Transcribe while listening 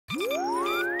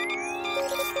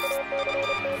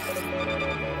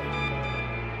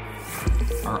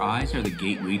Our eyes are the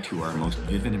gateway to our most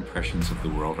vivid impressions of the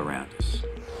world around us.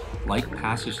 Light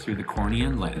passes through the cornea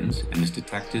and lens and is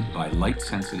detected by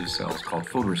light-sensitive cells called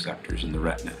photoreceptors in the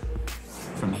retina.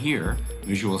 From here,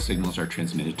 visual signals are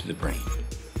transmitted to the brain.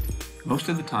 Most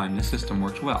of the time, this system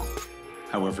works well.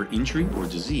 However, injury or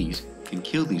disease can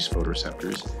kill these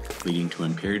photoreceptors, leading to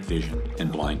impaired vision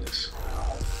and blindness.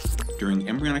 During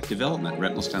embryonic development,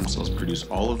 retinal stem cells produce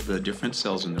all of the different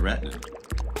cells in the retina.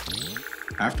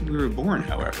 After we were born,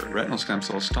 however, retinal stem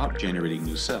cells stop generating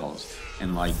new cells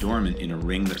and lie dormant in a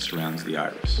ring that surrounds the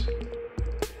iris.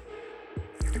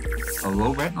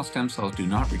 Although retinal stem cells do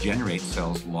not regenerate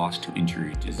cells lost to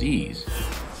injury or disease,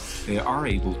 they are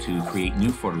able to create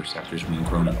new photoreceptors when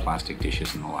grown in plastic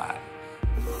dishes in the lab.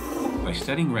 By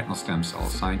studying retinal stem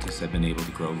cells, scientists have been able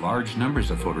to grow large numbers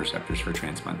of photoreceptors for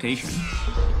transplantation,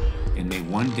 and may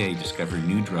one day discover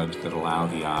new drugs that allow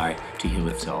the eye to heal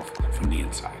itself from the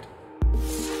inside.